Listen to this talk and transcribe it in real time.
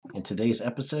In today's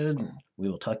episode, we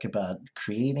will talk about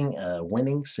creating a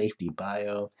winning safety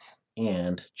bio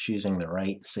and choosing the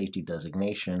right safety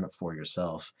designation for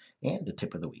yourself and the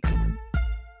tip of the week.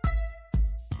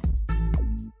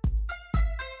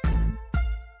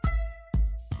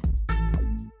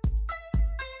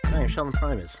 Hi, I'm Sheldon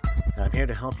Primus. I'm here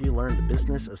to help you learn the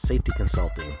business of safety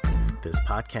consulting. This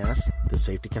podcast, The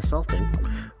Safety Consultant,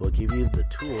 will give you the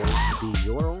tools to be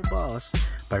your own boss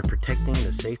by protecting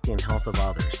the safety and health of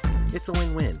others. It's a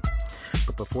win-win.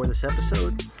 But before this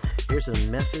episode, here's a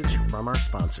message from our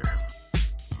sponsor.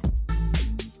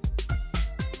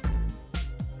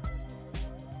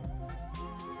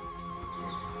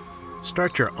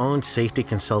 Start your own safety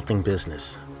consulting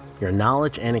business. Your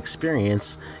knowledge and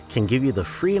experience can give you the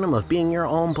freedom of being your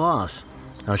own boss.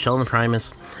 I'm Sheldon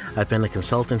Primus. I've been a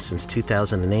consultant since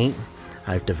 2008.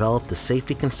 I've developed the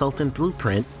Safety Consultant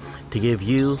Blueprint to give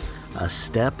you a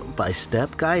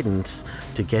step-by-step guidance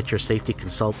to get your safety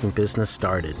consulting business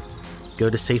started. Go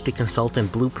to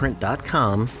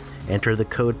safetyconsultantblueprint.com, enter the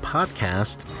code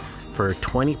podcast for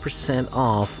 20%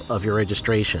 off of your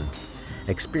registration.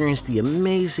 Experience the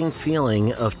amazing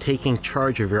feeling of taking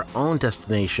charge of your own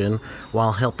destination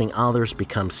while helping others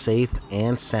become safe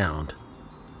and sound.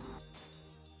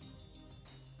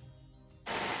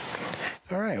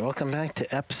 All right, welcome back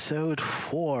to episode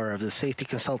 4 of the Safety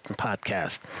Consultant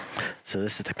Podcast. So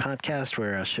this is the podcast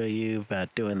where I'll show you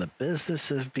about doing the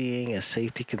business of being a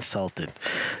safety consultant.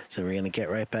 So we're going to get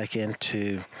right back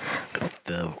into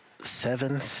the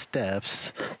 7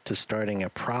 steps to starting a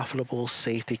profitable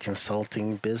safety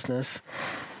consulting business.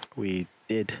 We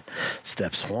did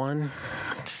steps 1,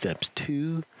 steps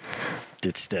 2,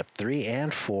 did step 3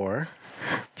 and 4.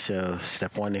 So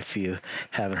step 1, if you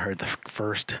haven't heard the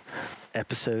first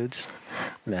episodes,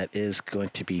 that is going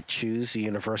to be choose a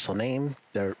universal name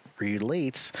that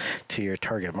relates to your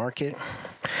target market.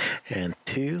 And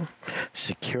 2,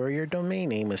 secure your domain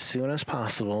name as soon as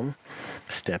possible.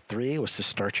 Step 3 was to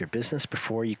start your business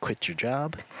before you quit your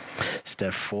job.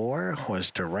 Step 4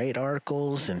 was to write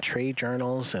articles in trade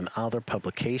journals and other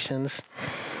publications.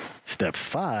 Step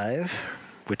 5,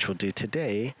 which we'll do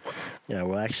today,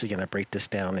 we're actually going to break this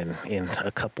down in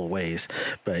a couple ways,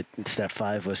 but step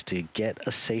 5 was to get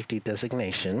a safety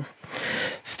designation.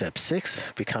 Step 6,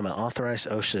 become an authorized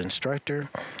OSHA instructor.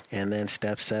 And then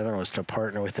step 7 was to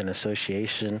partner with an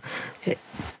association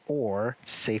or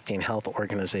safety and health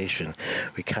organization.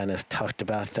 We kind of talked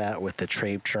about that with the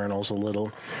trade journals a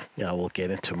little. We'll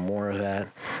get into more of that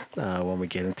when we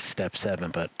get into step 7.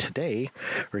 But today,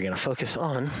 we're going to focus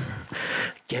on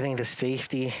getting the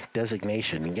safety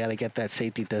designation. You got to get that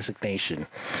safety designation.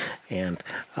 And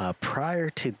prior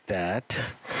to that,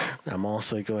 I'm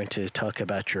also going to talk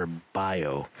about your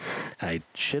bio. I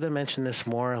should have mentioned this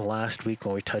more last week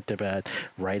when we talked about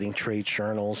writing trade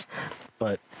journals,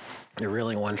 but I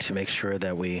really wanted to make sure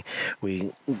that we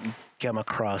come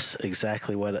across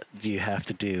exactly what you have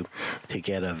to do to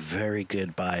get a very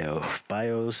good bio.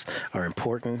 Bios are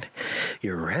important.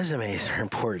 Your resumes are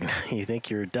important. You think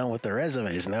you're done with the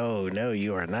resumes. No,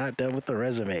 you are not done with the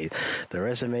resumes. The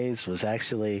resumes was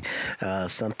actually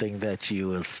something that you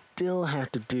will still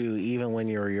have to do even when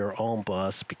you're your own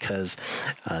boss, because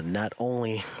not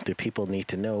only do people need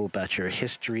to know about your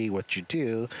history, what you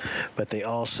do, but they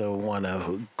also want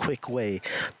a quick way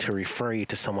to refer you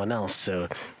to someone else. So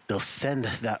they'll send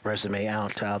that resume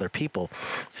out to other people.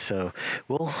 So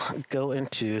we'll go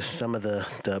into some of the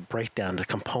breakdown, the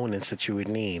components that you would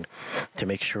need to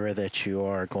make sure that you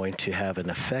are going to have an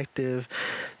effective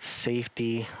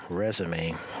safety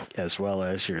resume as well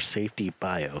as your safety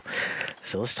bio.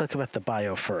 So let's talk about the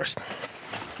bio first.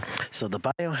 So the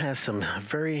bio has some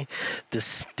very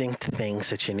distinct things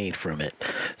that you need from it.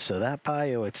 So that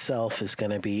bio itself is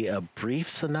going to be a brief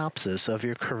synopsis of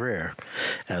your career,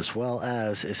 as well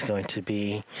as it's going to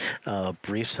be a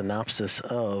brief synopsis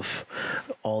of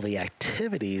all the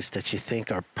activities that you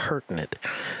think are pertinent.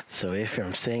 So if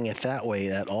I'm saying it that way,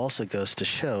 that also goes to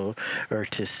show or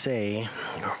to say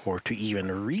or to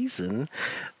even reason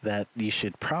that you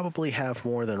should probably have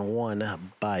more than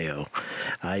one bio.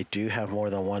 I do have more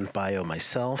than one bio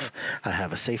myself. I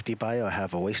have a safety bio. I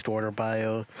have a wastewater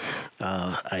bio.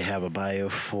 I have a bio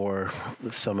for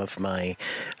some of my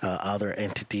other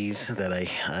entities that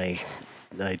I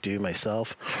do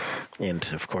myself. And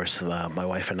of course, my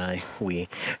wife and I, we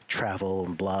travel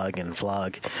and blog and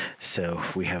vlog. So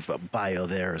we have a bio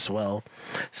there as well.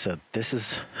 So this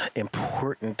is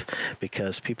important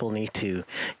because people need to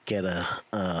get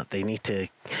they need to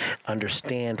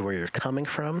understand where you're coming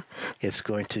from. It's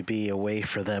going to be a way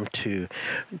for them to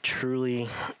truly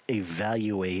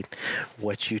evaluate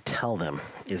what you tell them.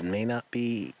 It may not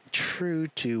be true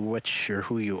to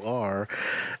who you are,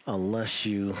 unless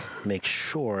you make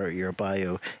sure your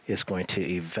bio is going to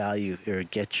evaluate or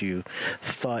get you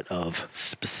thought of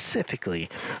specifically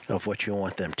of what you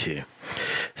want them to.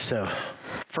 So,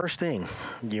 first thing,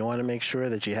 you want to make sure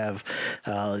that you have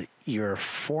your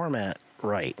format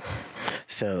right.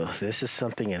 So this is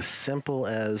something as simple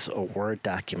as a Word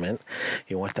document.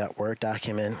 You want that Word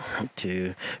document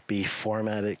to be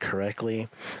formatted correctly.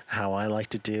 How I like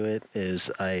to do it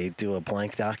is I do a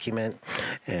blank document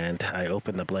and I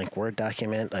open the blank Word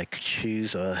document. I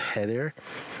choose a header.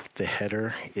 The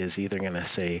header is either going to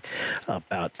say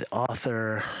about the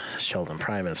author, Sheldon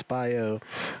Primus bio,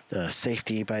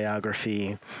 safety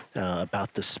biography,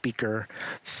 about the speaker,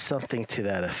 something to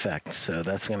that effect. So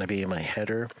that's going to be my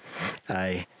header.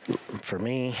 For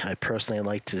me, I personally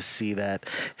like to see that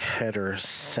header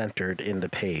centered in the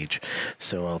page.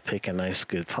 So I'll pick a nice,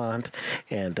 good font.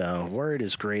 And Word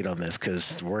is great on this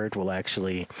because Word will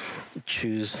actually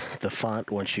choose the font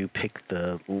once you pick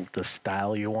the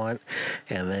style you want.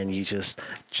 And then you just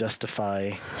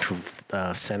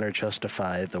center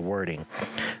justify the wording.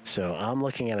 So I'm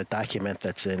looking at a document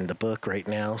that's in the book right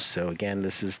now. So again,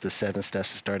 this is the 7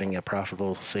 steps to starting a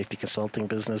profitable safety consulting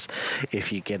business.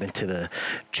 If you get into the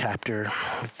chapter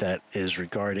that is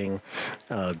regarding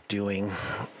doing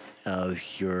I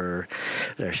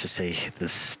should say the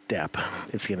step,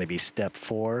 it's going to be step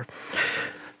 4.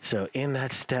 So in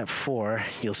that step 4,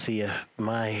 you'll see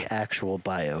my actual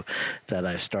bio that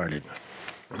I've started.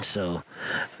 So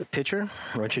picture,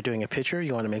 once you're doing a picture,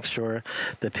 you want to make sure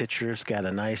the picture's got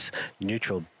a nice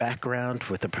neutral background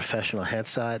with a professional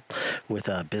headshot with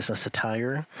a business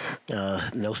attire,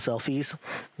 no selfies.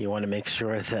 You want to make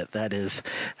sure that is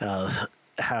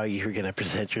how you're going to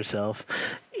present yourself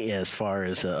as far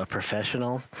as a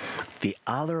professional. The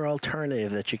other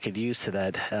alternative that you could use to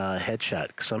that headshot,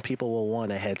 some people will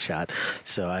want a headshot,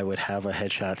 so I would have a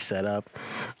headshot set up,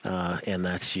 and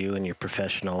that's you in your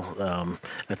professional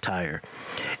attire.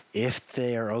 If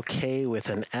they are okay with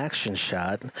an action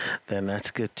shot, then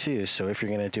that's good too. So if you're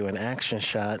going to do an action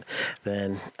shot,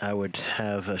 then I would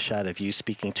have a shot of you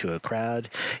speaking to a crowd,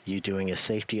 you doing a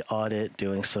safety audit,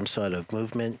 doing some sort of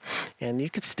movement, and you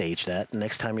could stage that.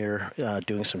 Next time you're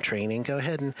doing some training, go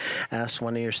ahead and ask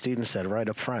one of your students that right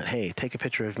up front, hey, take a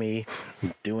picture of me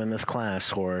doing this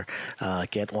class, or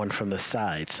get one from the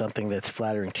side, something that's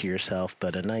flattering to yourself.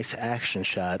 But a nice action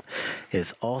shot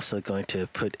is also going to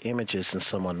put images in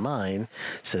someone's mind,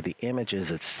 so the images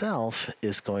itself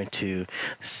is going to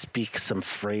speak some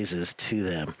phrases to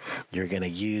them. You're going to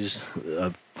use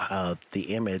the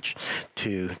image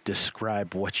to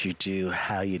describe what you do,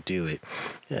 how you do it,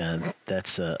 and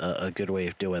that's a good way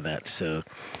of doing that. So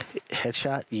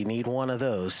headshot, you need one of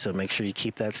those, so make sure you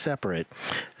keep that separate.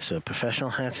 So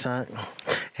professional headshot,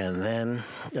 and then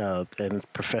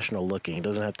and professional looking. It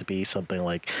doesn't have to be something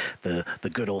like the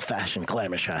good old-fashioned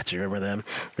glamour shots. You remember them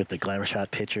with the glamour shot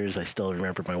pictures? I still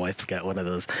remember my wife's got one of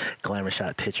those glamour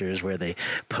shot pictures where they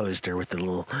posed her with the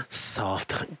little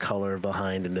soft color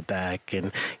behind in the back,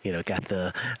 and got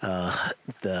the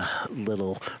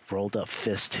little rolled up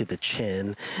fist to the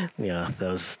chin.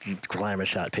 Those glamour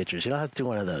shot pictures. You don't have to do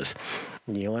one of those.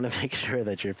 You want to make sure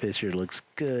that your picture looks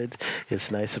good.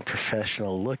 It's nice and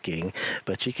professional looking,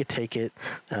 but you could take it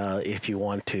if you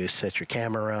want to set your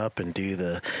camera up and do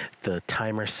the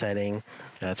timer setting.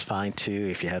 That's fine too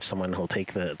if you have someone who'll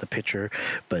take the picture,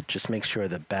 but just make sure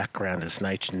the background is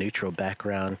nice, neutral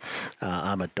background.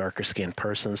 I'm a darker skinned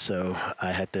person, so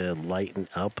I had to lighten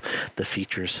up the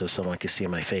features so someone could see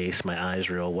my face, my eyes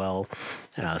real well.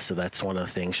 So that's one of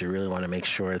the things you really want to make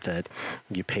sure that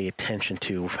you pay attention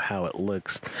to how it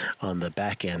looks on the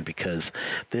back end, because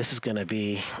this is going to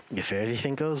be, if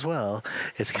everything goes well,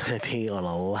 it's going to be on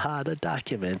a lot of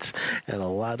documents and a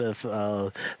lot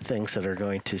of things that are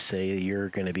going to say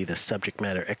you're going to be the subject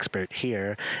matter expert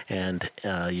here, and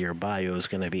your bio is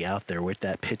going to be out there with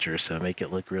that picture, so make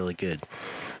it look really good.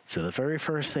 So the very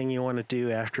first thing you want to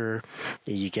do after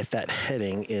you get that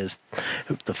heading is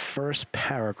the first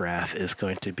paragraph is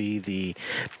going to be the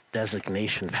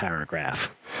designation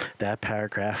paragraph. That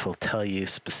paragraph will tell you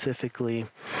specifically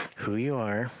who you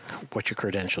are, what your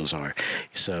credentials are.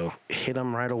 So hit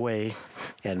them right away,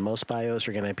 and most bios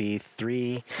are going to be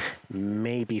 3,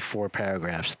 maybe 4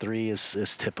 paragraphs. 3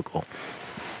 is typical.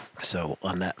 So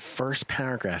on that first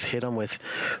paragraph, hit them with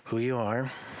who you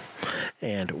are,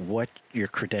 and what your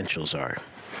credentials are.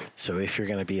 So if you're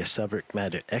going to be a subject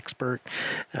matter expert,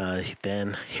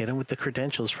 then hit them with the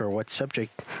credentials for what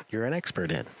subject you're an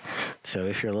expert in. So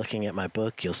if you're looking at my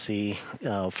book, you'll see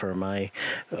for my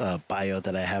bio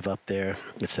that I have up there,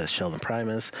 it says Sheldon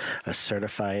Primus, a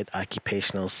certified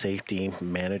occupational safety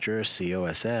manager,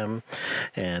 COSM,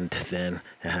 and then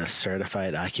it has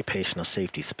certified occupational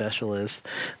safety specialist.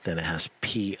 Then it has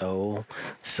PO,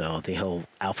 so the whole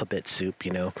alphabet soup,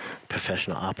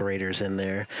 professional operators in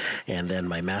there, and then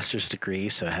my master's degree,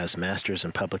 so it has master's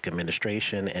in public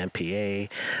administration, MPA,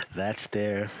 that's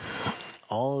there.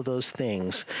 All of those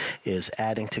things is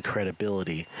adding to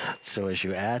credibility. So as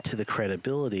you add to the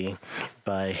credibility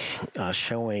by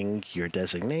showing your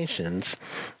designations,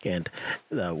 and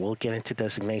we'll get into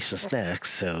designations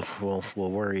next, so we'll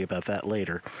worry about that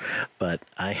later. But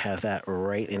I have that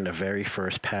right in the very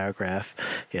first paragraph.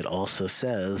 It also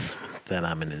says that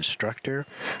I'm an instructor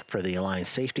for the Alliance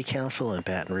Safety Council in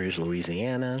Baton Rouge,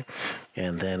 Louisiana.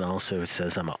 And then also it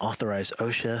says I'm an authorized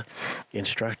OSHA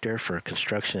instructor for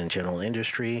construction and general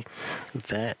industry.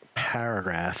 That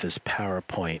paragraph is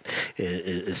PowerPoint. It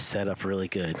is set up really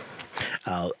good.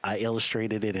 I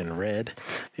illustrated it in red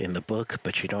in the book,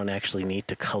 but you don't actually need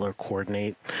to color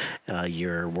coordinate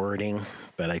your wording.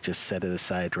 But I just set it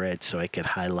aside red so I could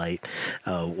highlight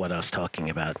what I was talking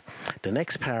about. The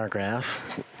next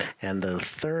paragraph and the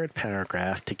third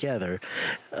paragraph together,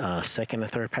 second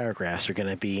and third paragraphs, are going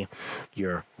to be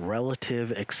your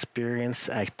relative experience,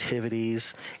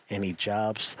 activities, any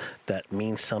jobs that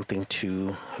mean something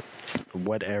to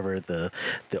whatever the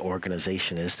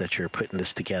organization is that you're putting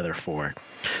this together for.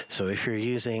 So if you're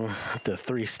using the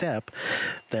 3-step,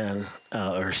 then,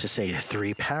 or to say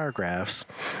 3 paragraphs,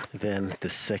 then the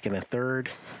second and third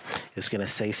is going to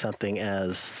say something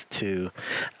as to,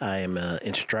 I'm an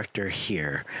instructor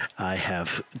here. I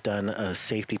have done a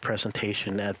safety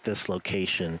presentation at this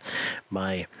location.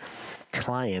 My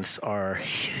clients are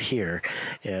here.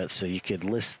 So you could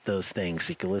list those things.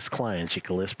 You could list clients. You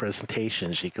could list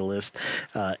presentations. You could list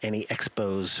any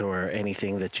expos or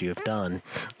anything that you have done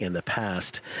in the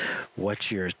past. What's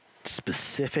your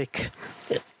specific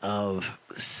of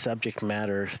subject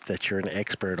matter that you're an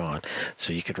expert on?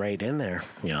 So you could write in there,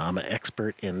 I'm an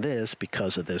expert in this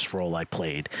because of this role I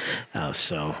played.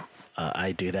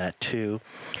 I do that too.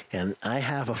 And I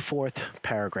have a 4th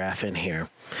paragraph in here.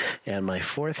 And my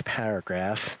 4th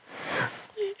paragraph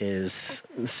is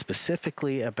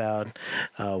specifically about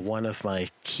one of my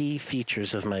key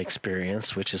features of my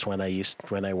experience, which is when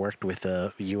I worked with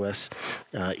the U.S.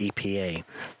 EPA,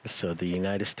 so the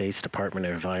United States Department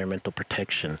of Environmental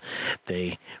Protection.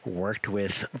 They worked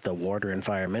with the Water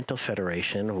Environmental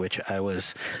Federation, which I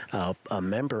was a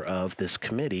member of this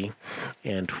committee,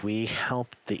 and we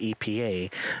helped the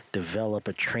EPA develop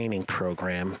a training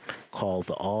program called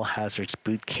the All Hazards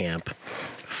Boot Camp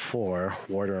for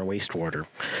water and wastewater.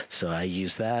 So I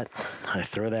use that. I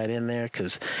throw that in there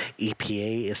because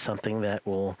EPA is something that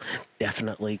will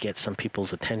definitely get some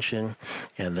people's attention.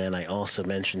 And then I also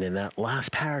mentioned in that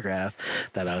last paragraph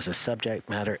that I was a subject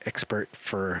matter expert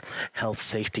for Health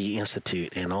Safety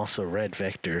Institute and also Red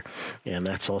Vector, and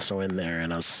that's also in there.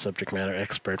 And I was a subject matter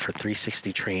expert for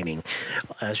 360 training.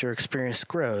 As your experience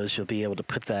grows, you'll be able to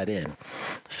put that in.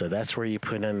 So that's where you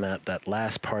put in that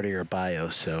last part of your bio.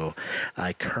 So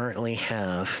I currently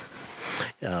have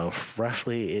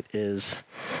roughly it is,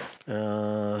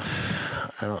 I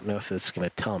don't know if it's going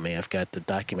to tell me. I've got the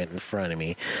document in front of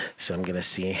me, so I'm going to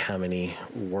see how many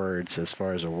words as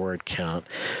far as a word count.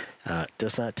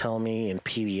 Does not tell me in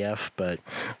PDF, but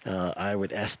I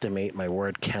would estimate my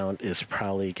word count is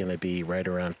probably going to be right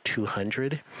around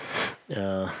 200,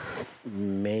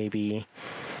 maybe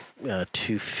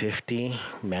 250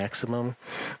 maximum.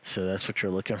 So that's what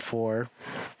you're looking for.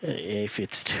 If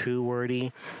it's too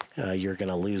wordy, you're going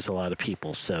to lose a lot of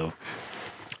people. So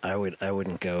I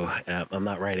wouldn't go. I'm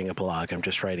not writing a blog. I'm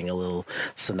just writing a little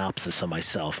synopsis of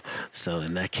myself. So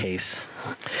in that case,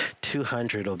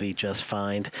 200 will be just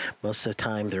fine. Most of the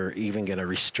time, they're even going to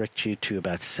restrict you to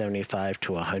about 75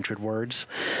 to 100 words.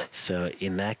 So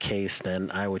in that case,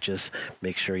 then I would just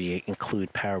make sure you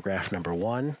include paragraph number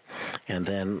 1, and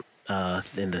then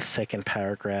in the second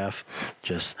paragraph,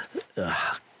 just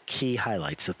key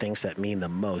highlights, the things that mean the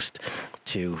most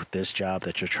to this job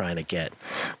that you're trying to get.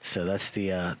 So that's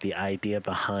the idea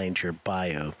behind your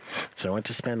bio. So I want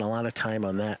to spend a lot of time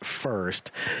on that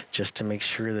first, just to make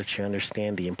sure that you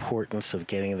understand the importance of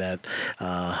getting that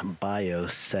bio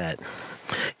set.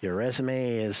 Your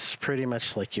resume is pretty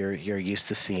much like you're used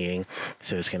to seeing.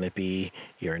 So it's going to be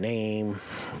your name.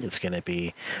 It's going to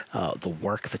be the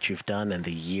work that you've done and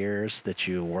the years that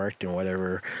you worked in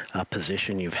whatever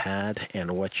position you've had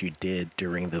and what you did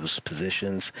during those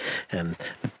positions. And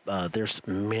there's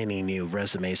many new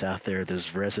resumes out there.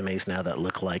 There's resumes now that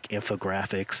look like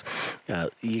infographics.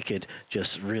 You could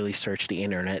just really search the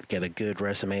internet, get a good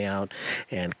resume out,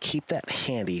 and keep that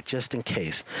handy just in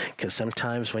case. Because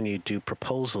sometimes when you do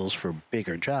proposals for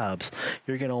bigger jobs,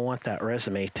 you're going to want that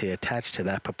resume to attach to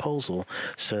that proposal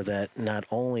so that not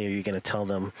only are you going to tell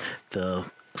them the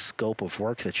scope of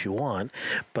work that you want,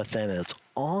 but then it's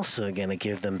also going to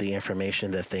give them the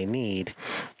information that they need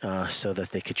so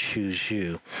that they could choose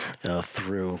you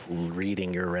through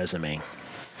reading your resume.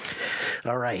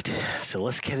 All right, so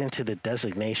let's get into the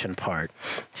designation part.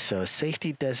 So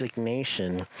safety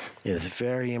designation is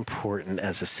very important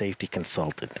as a safety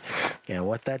consultant. And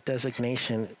what that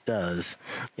designation does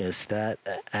is that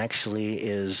actually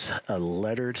is a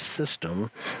lettered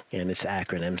system, and it's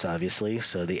acronyms, obviously.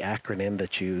 So the acronym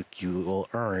that you will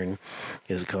earn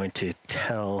is going to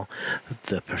tell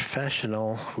the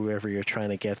professional, whoever you're trying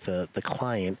to get the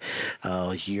client,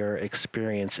 your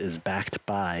experience is backed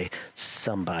by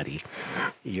somebody.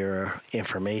 Your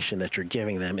information that you're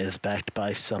giving them is backed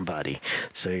by somebody.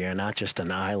 So you're not just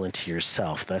an island to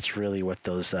yourself. That's really what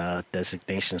those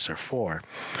designations are for.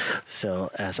 So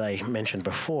as I mentioned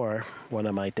before, one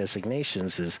of my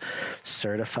designations is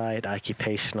Certified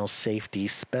Occupational Safety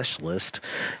Specialist,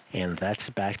 and that's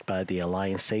backed by the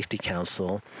Alliance Safety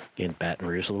Council in Baton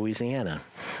Rouge, Louisiana.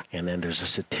 And then there's a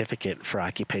Certificate for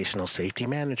Occupational Safety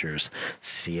Managers,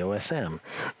 COSM.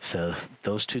 So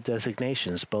those two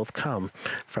designations both come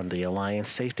from the Alliance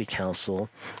Safety Council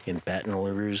in Baton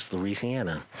Rouge,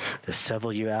 Louisiana. There's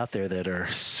several of you out there that are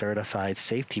certified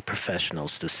safety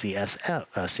professionals, the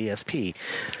CSP.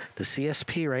 The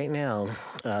CSP right now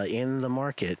in the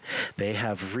market, they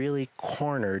have really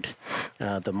cornered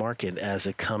the market as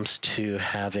it comes to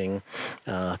having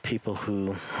people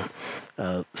who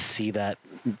see that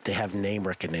they have name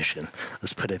recognition.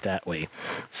 Let's put it that way.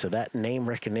 So that name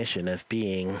recognition of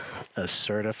being a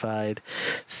certified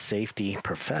safety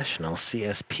professional,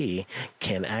 CSP,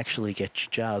 can actually get you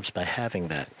jobs by having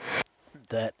that.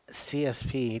 That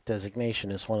CSP designation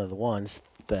is one of the ones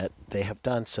that they have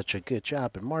done such a good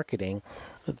job in marketing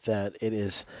that it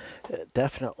is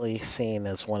definitely seen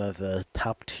as one of the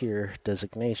top tier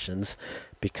designations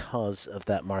because of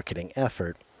that marketing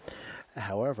effort.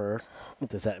 However,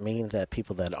 does that mean that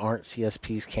people that aren't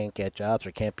CSPs can't get jobs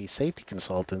or can't be safety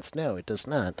consultants? No, it does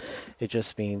not. It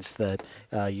just means that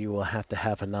you will have to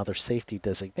have another safety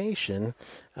designation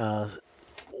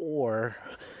or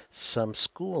some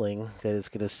schooling that is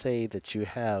going to say that you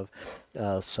have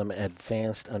some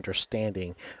advanced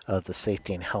understanding of the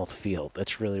safety and health field.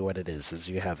 That's really what it is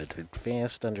you have an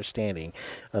advanced understanding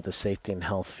of the safety and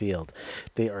health field.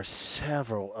 There are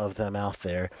several of them out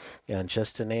there, and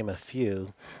just to name a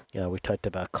few, we talked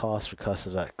about COSS, we talked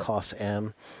about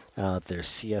COSS-M, there's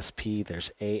CSP,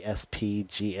 there's ASP,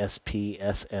 GSP,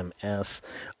 SMS,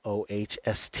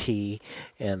 OHST,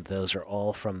 and those are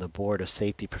all from the Board of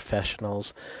Safety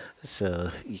Professionals. So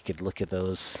you could look at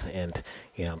those, and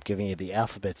I'm giving you the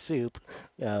alphabet soup.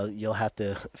 You'll have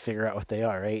to figure out what they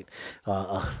are, right?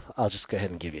 I'll just go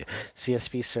ahead and give you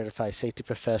CSP, Certified Safety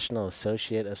Professional,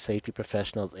 Associate of Safety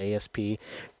Professionals, ASP,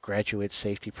 Graduate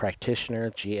Safety Practitioner,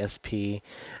 GSP,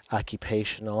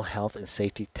 Occupational Health and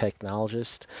Safety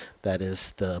Technologist. That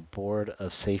is the Board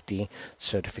of Safety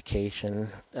Certification,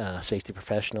 Safety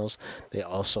Professionals. They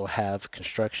also have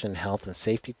Construction Health and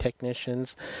Safety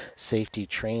Technicians, Safety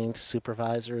Trained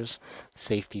Supervisors,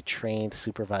 Safety Trained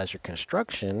Supervisor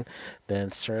Construction,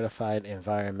 then Certified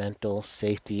Environmental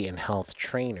Safety and Health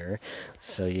Trainer.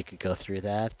 So you could go through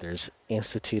that. There's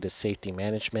Institute of Safety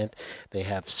Management. They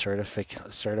have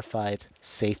Certified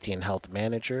Safety and Health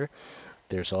Manager.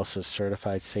 There's also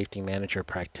Certified Safety Manager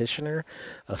Practitioner,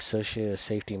 Associate of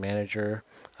Safety Manager,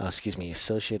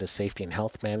 Associate of Safety and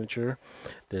Health Manager.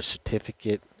 There's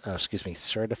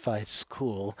Certified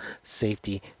School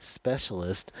Safety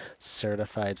Specialist,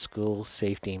 Certified School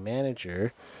Safety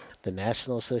Manager. The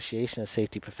National Association of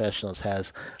Safety Professionals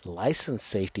has Licensed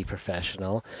Safety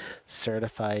Professional,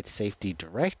 Certified Safety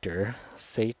Director,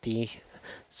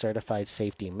 Certified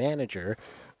Safety Manager,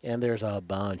 and there's a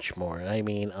bunch more. I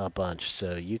mean, a bunch.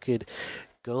 So you could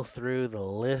go through the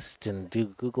list and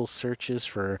do Google searches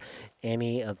for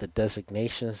any of the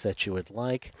designations that you would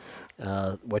like.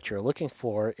 What you're looking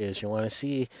for is you want to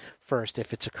see first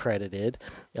if it's accredited.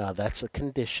 That's a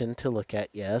condition to look at,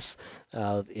 yes.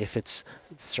 If it's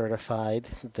certified,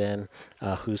 then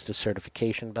who's the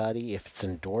certification body? If it's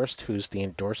endorsed, who's the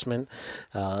endorsement?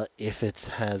 If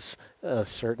it has a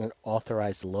certain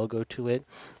authorized logo to it,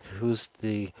 who's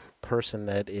the person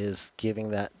that is giving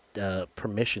that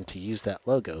permission to use that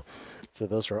logo? So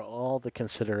those are all the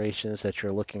considerations that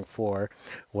you're looking for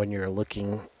when you're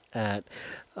looking at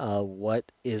what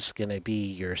is going to be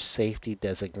your safety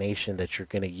designation that you're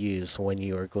going to use when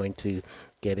you are going to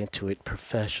get into it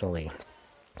professionally.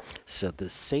 So the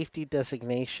safety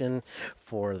designation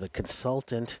for the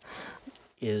consultant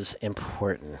is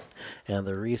important. And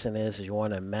the reason is you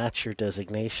want to match your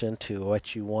designation to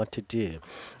what you want to do.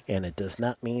 And it does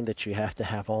not mean that you have to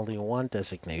have only one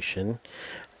designation.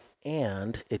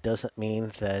 And it doesn't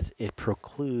mean that it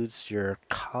precludes your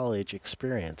college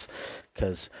experience,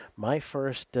 because my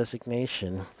first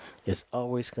designation is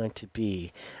always going to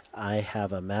be I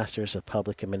have a Master's of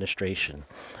Public Administration.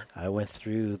 I went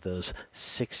through those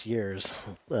 6 years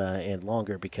and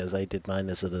longer because I did mine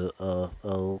as an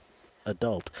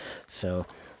adult. So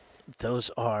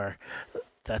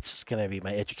that's going to be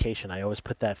my education. I always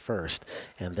put that first.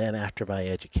 And then after my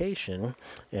education,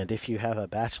 and if you have a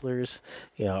bachelor's,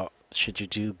 should you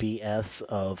do BS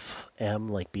of M,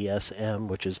 like BSM,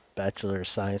 which is Bachelor of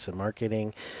Science in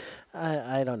Marketing?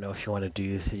 I don't know if you want to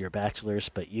do your bachelor's,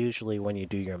 but usually when you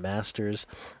do your master's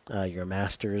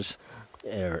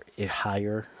or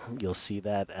higher, you'll see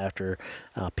that after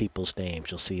people's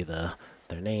names. You'll see their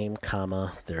name,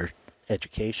 comma, their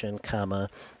education, comma,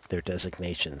 their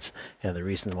designations. And the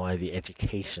reason why the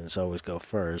educations always go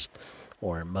first,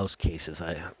 or in most cases,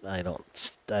 I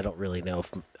don't really know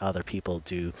if other people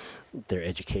do their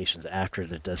educations after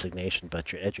the designation,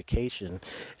 but your education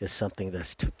is something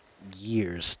that's took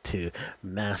years to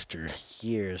master,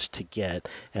 years to get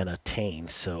and attain.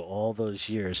 So all those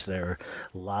years that are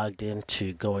logged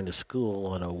into going to school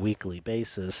on a weekly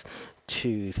basis,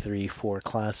 2, 3, 4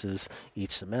 classes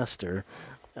each semester,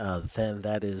 then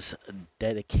that is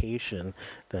dedication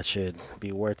that should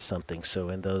be worth something. So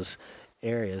in those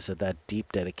areas of that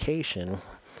deep dedication,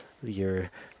 your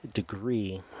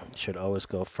degree should always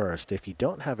go first. If you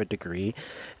don't have a degree,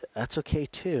 that's okay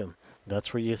too.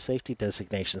 That's where your safety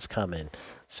designations come in.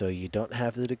 So you don't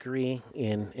have the degree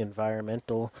in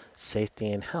environmental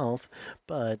safety and health,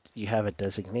 but you have a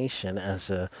designation as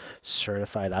a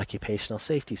certified occupational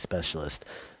safety specialist.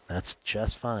 That's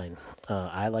just fine.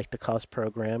 I like the cost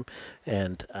program,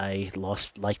 and I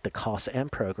like the cost M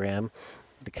program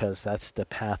because that's the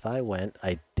path I went.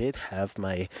 I did have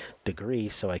my degree,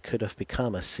 so I could have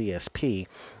become a CSP,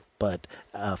 but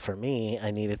for me, I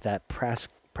needed that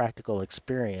practical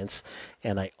experience,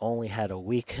 and I only had a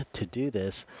week to do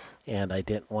this, and I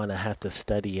didn't want to have to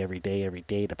study every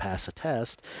day to pass a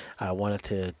test. I wanted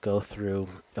to go through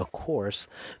a course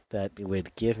that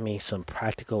would give me some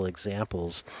practical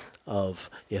examples of,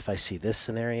 if I see this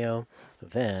scenario,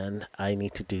 then I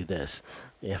need to do this.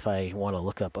 If I want to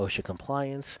look up OSHA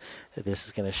compliance, this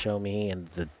is going to show me, and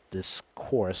this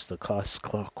course, the cost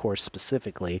course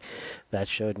specifically, that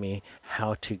showed me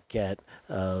how to get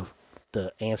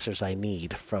the answers I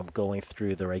need from going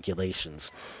through the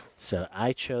regulations. So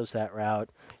I chose that route.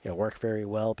 It worked very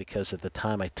well because at the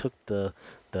time I took the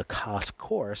COS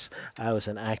course, I was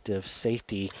an active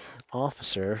safety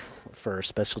officer for a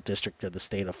special district of the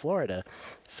state of Florida.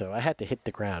 So I had to hit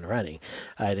the ground running.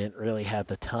 I didn't really have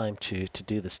the time to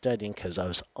do the studying because I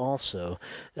was also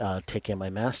taking my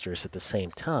master's at the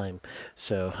same time.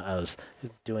 So I was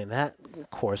doing that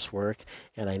coursework,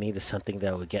 and I needed something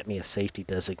that would get me a safety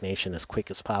designation as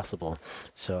quick as possible.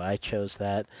 So I chose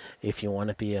that. If you want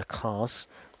to be a COS,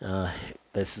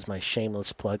 this is my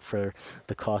shameless plug for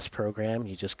the COS program.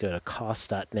 You just go to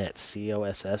COS.net,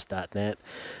 COSS.net,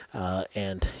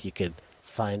 and you could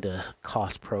find a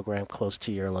COS program close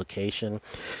to your location.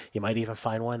 You might even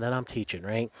find one that I'm teaching,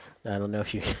 right? I don't know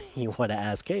if you want to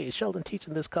ask, hey, is Sheldon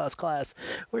teaching this COS class?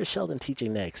 Where's Sheldon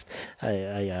teaching next?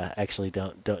 I actually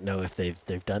don't know if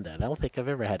they've done that. I don't think I've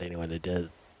ever had anyone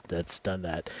that's done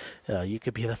that. You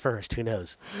could be the first, who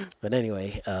knows? But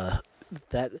anyway,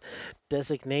 that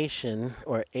designation,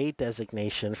 or a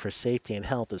designation for safety and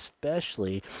health,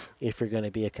 especially if you're going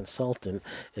to be a consultant,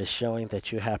 is showing that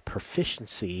you have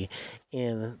proficiency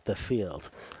in the field.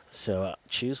 So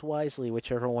choose wisely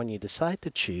whichever one you decide to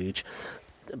choose.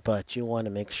 but you want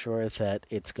to make sure that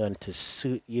it's going to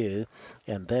suit you.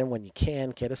 And then when you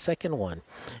can, get a second one.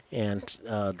 And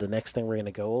the next thing we're going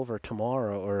to go over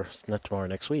tomorrow, or not tomorrow,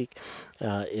 next week,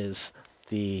 is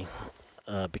the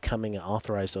becoming an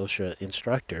authorized OSHA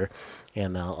instructor.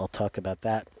 And I'll talk about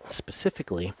that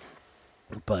specifically.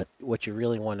 But what you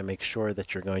really want to make sure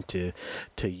that you're going to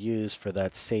use for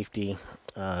that safety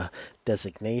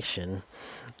designation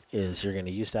is you're going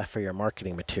to use that for your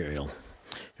marketing material.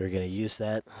 You're going to use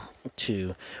that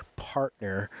to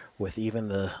partner with even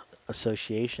the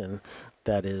association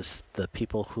that is the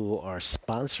people who are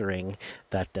sponsoring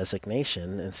that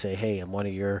designation and say, hey, I'm one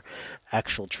of your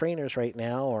actual trainers right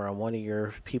now, or I'm one of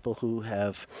your people who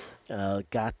have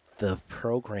got the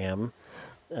program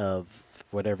of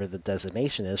whatever the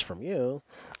designation is from you.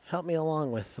 Help me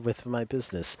along with my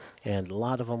business. And a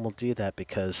lot of them will do that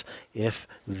because if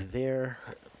their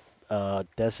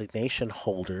designation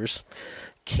holders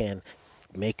can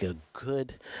make a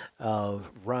good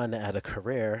run at a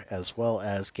career as well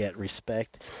as get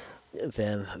respect,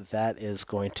 then that is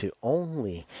going to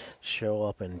only show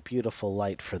up in beautiful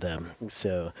light for them.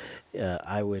 So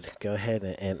I would go ahead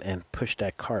and push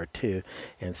that card too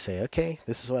and say, okay,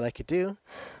 this is what I could do.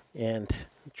 And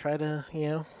try to,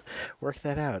 work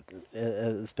that out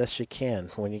as best you can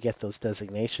when you get those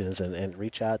designations, and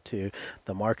reach out to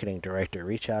the marketing director,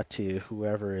 reach out to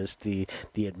whoever is the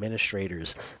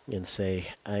administrators and say,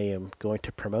 I am going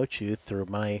to promote you through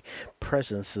my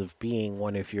presence of being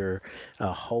one of your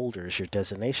holders, your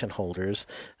designation holders.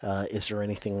 Is there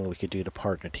anything we could do to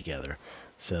partner together?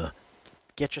 So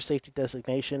get your safety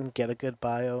designation, get a good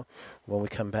bio. When we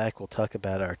come back, we'll talk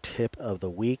about our tip of the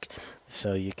week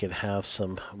so you can have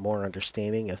some more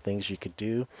understanding of things you could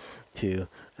do to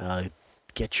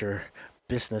get your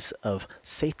business of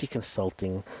safety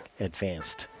consulting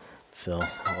advanced. So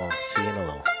I'll see you in a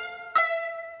little.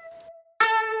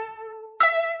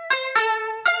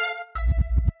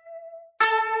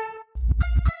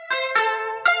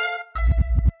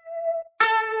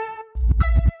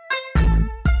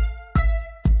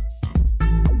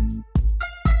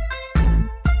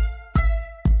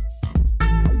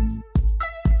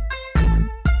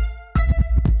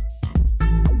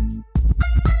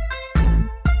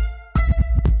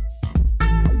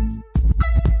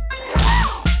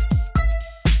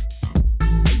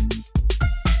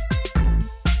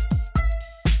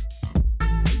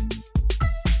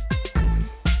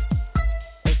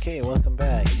 Okay, welcome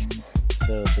back.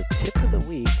 So the tip of the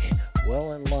week,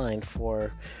 well in line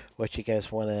for what you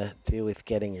guys want to do with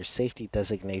getting your safety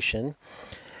designation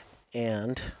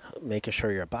and making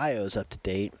sure your bio is up to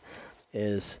date,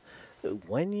 is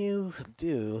when you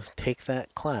do take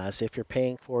that class, if you're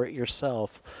paying for it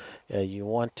yourself, you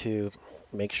want to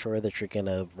make sure that you're going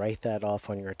to write that off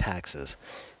on your taxes.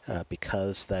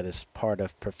 Because that is part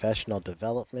of professional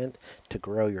development to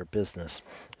grow your business.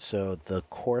 So the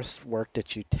coursework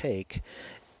that you take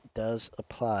does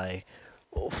apply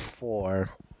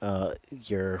for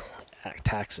your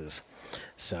taxes.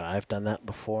 So I've done that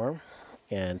before,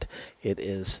 and it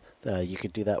is you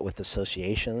could do that with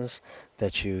associations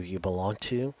that you belong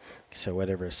to. So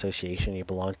whatever association you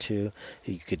belong to,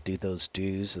 you could do those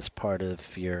dues as part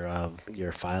of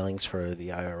your filings for the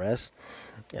IRS,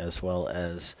 as well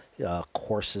as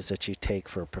courses that you take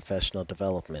for professional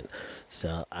development.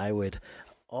 So I would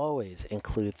always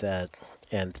include that,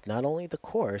 and not only the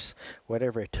course,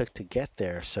 whatever it took to get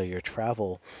there. So your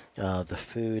travel, the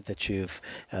food that you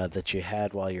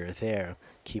had while you're there,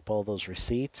 keep all those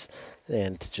receipts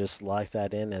and just lock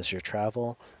that in as your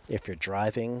travel. If you're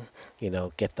driving,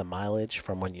 get the mileage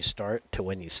from when you start to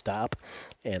when you stop,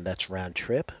 and that's round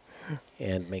trip.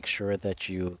 And make sure that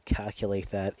you calculate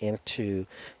that into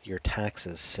your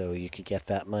taxes so you could get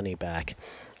that money back.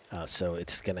 So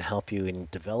it's going to help you in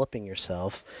developing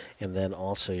yourself, and then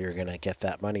also you're going to get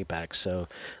that money back. So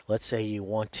let's say you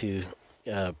want to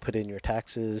put in your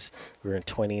taxes. We're in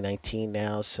 2019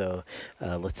 now, so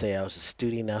let's say I was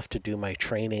astute enough to do my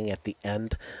training at the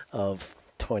end of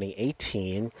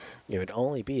 2018. It would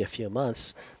only be a few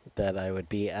months that I would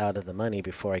be out of the money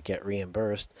before I get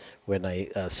reimbursed when I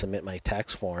submit my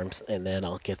tax forms, and then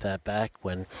I'll get that back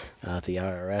when the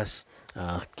IRS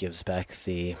gives back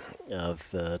the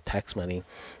tax money.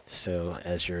 So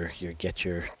as you get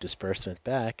your disbursement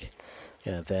back,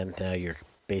 then now you're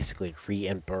basically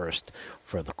reimbursed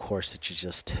for the course that you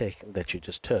just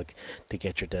took to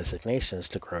get your designations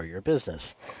to grow your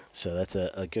business. So that's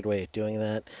a good way of doing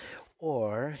that.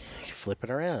 Or flip it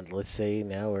around. Let's say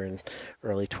now we're in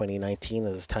early 2019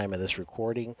 at the time of this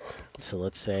recording. So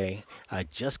let's say I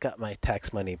just got my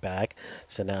tax money back.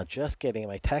 So now just getting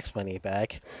my tax money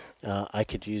back, I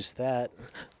could use that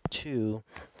to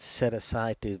set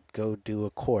aside to go do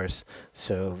a course.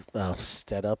 So I'll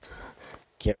set up,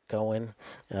 get going,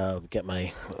 get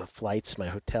my flights, my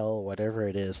hotel, whatever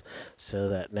it is, so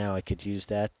that now I could use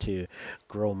that to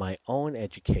grow my own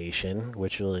education,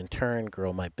 which will in turn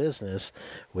grow my business,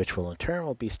 which will in turn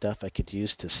will be stuff I could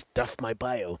use to stuff my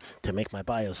bio, to make my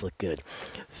bios look good.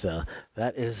 So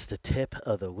that is the tip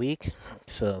of the week.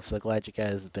 So glad you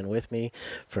guys have been with me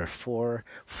for 4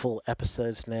 full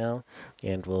episodes now,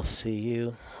 and we'll see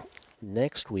you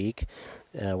next week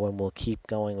when we'll keep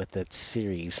going with that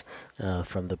series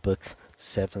from the book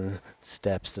 7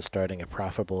 Steps to Starting a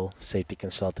Profitable Safety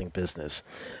Consulting Business.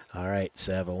 All right,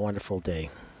 so have a wonderful day.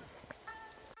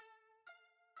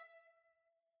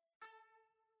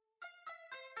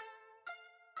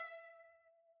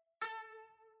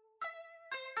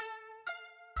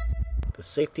 The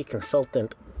Safety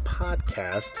Consultant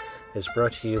Podcast is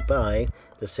brought to you by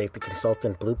the Safety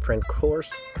Consultant Blueprint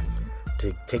course.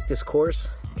 To take this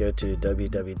course, go to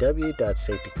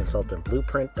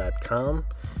www.safetyconsultantblueprint.com.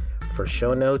 For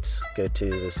show notes, go to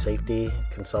the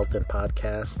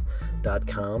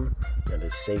safetyconsultantpodcast.com. That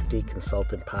is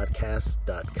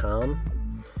safetyconsultantpodcast.com.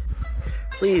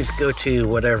 Please go to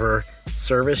whatever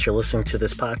service you're listening to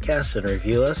this podcast and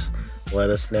review us. Let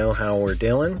us know how we're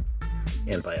doing.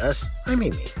 And by us, I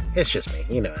mean me. It's just me,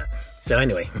 you know that. So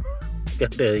anyway, go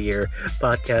to your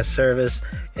podcast service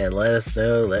and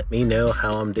let me know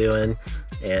how I'm doing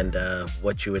and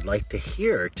what you would like to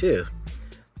hear too.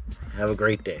 Have a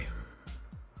great day.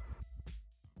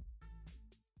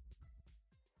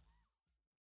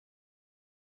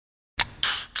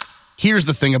 Here's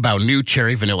the thing about new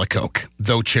Cherry Vanilla Coke.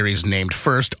 Though cherry's named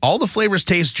first, all the flavors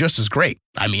taste just as great.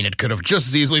 I mean, it could have just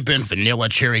as easily been Vanilla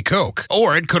Cherry Coke,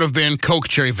 or it could have been Coke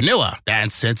Cherry Vanilla.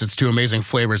 And since it's 2 amazing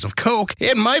flavors of Coke,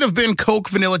 it might have been Coke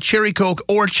Vanilla Cherry Coke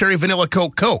or Cherry Vanilla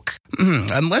Coke Coke.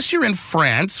 Unless you're in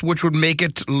France, which would make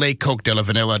it Le Coke de la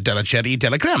Vanilla de la Cherry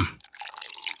de la Crème.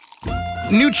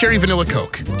 New Cherry Vanilla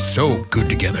Coke, so good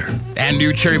together. And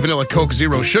new Cherry Vanilla Coke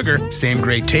Zero Sugar, same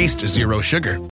great taste, zero sugar.